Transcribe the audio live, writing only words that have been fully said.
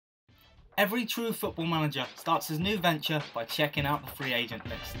Every true football manager starts his new venture by checking out the free agent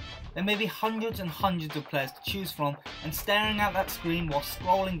list. There may be hundreds and hundreds of players to choose from, and staring at that screen while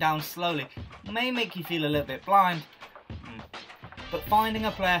scrolling down slowly may make you feel a little bit blind. But finding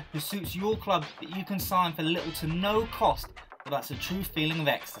a player who suits your club that you can sign for little to no cost, well, that's a true feeling of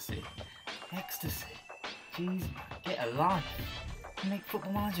ecstasy. Ecstasy? Jeez, get a life. Make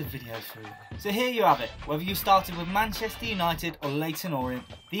Football Manager videos for you. So here you have it. Whether you started with Manchester United or Leyton Orient,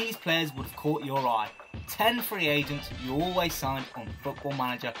 these players would have caught your eye. 10 free agents you always signed on Football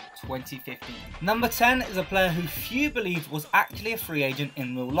Manager 2015. Number 10 is a player who few believed was actually a free agent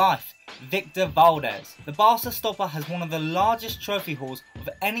in real life. Victor Valdez. The Barca stopper has one of the largest trophy hauls of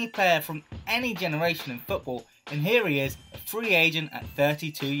any player from any generation in football, and here he is, a free agent at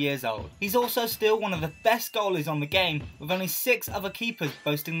 32 years old. He's also still one of the best goalies on the game, with only 6 other keepers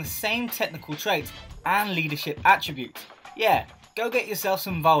boasting the same technical traits and leadership attributes. Yeah, go get yourself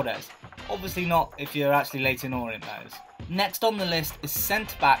some Valdez. Obviously not if you're actually Leyton Orient, those. Next on the list is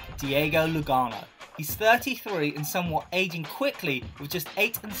centre-back Diego Lugano. He's 33 and somewhat aging quickly, with just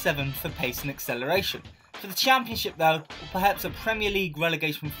 8 and 7 for pace and acceleration. For the Championship though, or perhaps a Premier League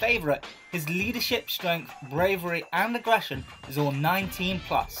relegation favourite, his leadership, strength, bravery and aggression is all 19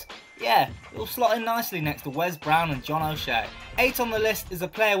 plus. Yeah, it'll slot in nicely next to Wes Brown and John O'Shea. 8 on the list is a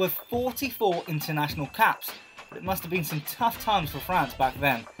player with 44 international caps, but it must have been some tough times for France back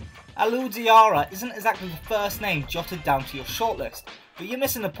then. Alou Diarra isn't exactly the first name jotted down to your shortlist, but you're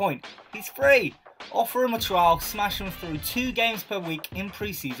missing the point. He's free. Offer him a trial, smash him through 2 games per week in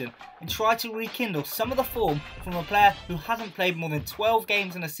pre-season, and try to rekindle some of the form from a player who hasn't played more than 12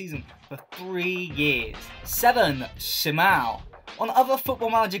 games in a season for 3 years. 7. Simao. On other Football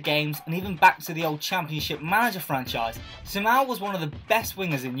Manager games, and even back to the old Championship Manager franchise, Simao was one of the best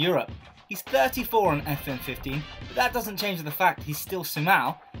wingers in Europe. He's 34 on FM15, but that doesn't change the fact he's still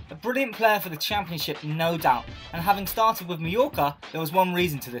Simao. A brilliant player for the Championship, no doubt, and having started with Mallorca, there was one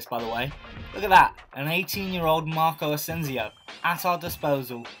reason to this, by the way. Look at that, an 18-year-old Marco Asensio at our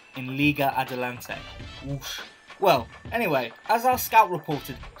disposal in Liga Adelante. Whoosh. Well, anyway, as our scout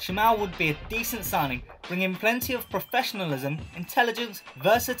reported, Simao would be a decent signing, bringing plenty of professionalism, intelligence,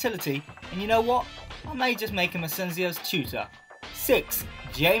 versatility, and you know what? I may just make him Asensio's tutor. 6.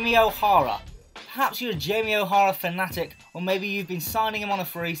 Jamie O'Hara. Perhaps you're a Jamie O'Hara fanatic, or maybe you've been signing him on a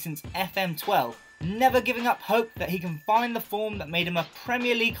free since FM12, never giving up hope that he can find the form that made him a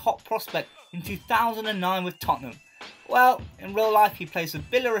Premier League hot prospect in 2009 with Tottenham. Well, in real life he plays for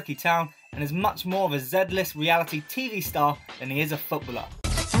Billericay Town and is much more of a Z-list reality TV star than he is a footballer.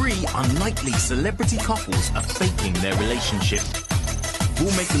 3 unlikely celebrity couples are faking their relationship.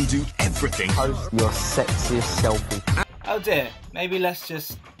 We'll make them do everything. Post your sexiest selfie. Oh dear, maybe let's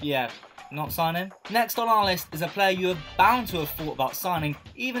just, not sign him. Next on our list is a player you are bound to have thought about signing,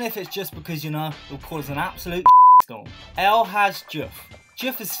 even if it's just because you know it'll cause an absolute storm. El Hadj Diouf.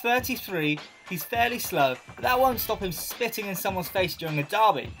 Diouf is 33, he's fairly slow, but that won't stop him spitting in someone's face during a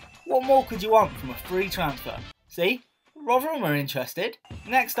derby. What more could you want from a free transfer? See? Rotherham are interested.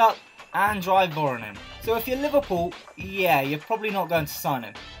 Next up, Andrei Voronin. So if you're Liverpool, yeah, you're probably not going to sign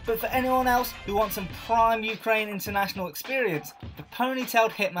him. But for anyone else who wants some prime Ukraine international experience, the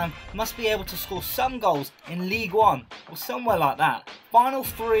ponytailed hitman must be able to score some goals in League One or somewhere like that. Final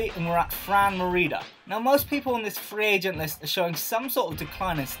 3 and we're at Fran Merida. Now most people on this free agent list are showing some sort of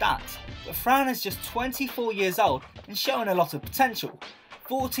decline in stats, but Fran is just 24 years old and showing a lot of potential.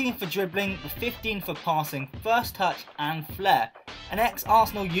 14 for dribbling, 15 for passing, first touch and flair. An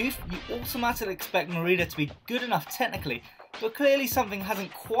ex-Arsenal youth, you automatically expect Merida to be good enough technically, but clearly something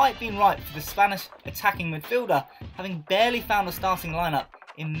hasn't quite been right for the Spanish attacking midfielder, having barely found a starting lineup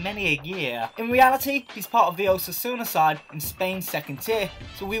in many a year. In reality, he's part of the Osasuna side in Spain's second tier,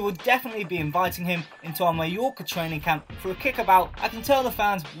 so we will definitely be inviting him into our Mallorca training camp for a kickabout. I can tell the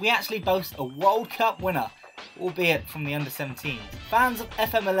fans we actually boast a World Cup winner, albeit from the under-17s. Fans of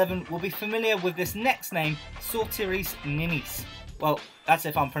FM11 will be familiar with this next name, Sotiris Ninis. Well, that's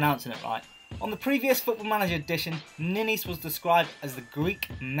if I'm pronouncing it right. On the previous Football Manager edition, Ninis was described as the Greek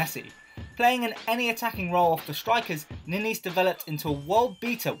Messi. Playing in any attacking role off the strikers, Ninis developed into a world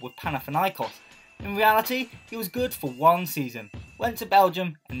beater with Panathinaikos. In reality, he was good for 1 season, went to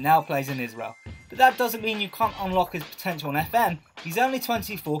Belgium and now plays in Israel. But that doesn't mean you can't unlock his potential on FM. He's only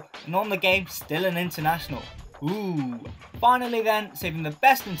 24 and on the game still an international. Ooh. Finally then, saving the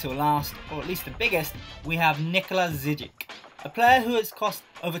best until last, or at least the biggest, we have Nikola Zigic. A player who has cost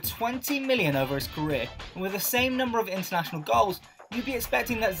over 20 million over his career, and with the same number of international goals, you'd be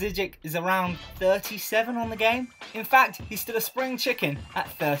expecting that Zigic is around 37 on the game. In fact, he's still a spring chicken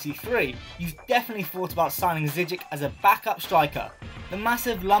at 33. You've definitely thought about signing Zigic as a backup striker. The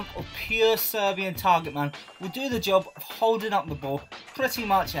massive lump of pure Serbian target man will do the job of holding up the ball pretty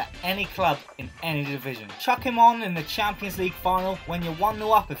much at any club in any division. Chuck him on in the Champions League final when you're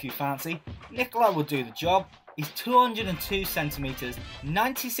 1-0 up if you fancy. Nikola will do the job. He's 202 centimetres,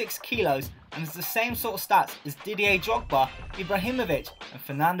 96 kilos, and has the same sort of stats as Didier Drogba, Ibrahimovic and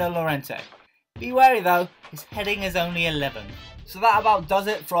Fernando Llorente. Be wary though, his heading is only 11. So that about does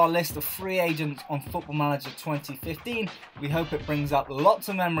it for our list of free agents on Football Manager 2015. We hope it brings up lots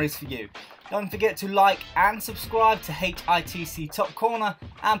of memories for you. Don't forget to like and subscribe to HITC Top Corner,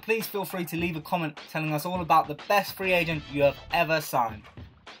 and please feel free to leave a comment telling us all about the best free agent you have ever signed.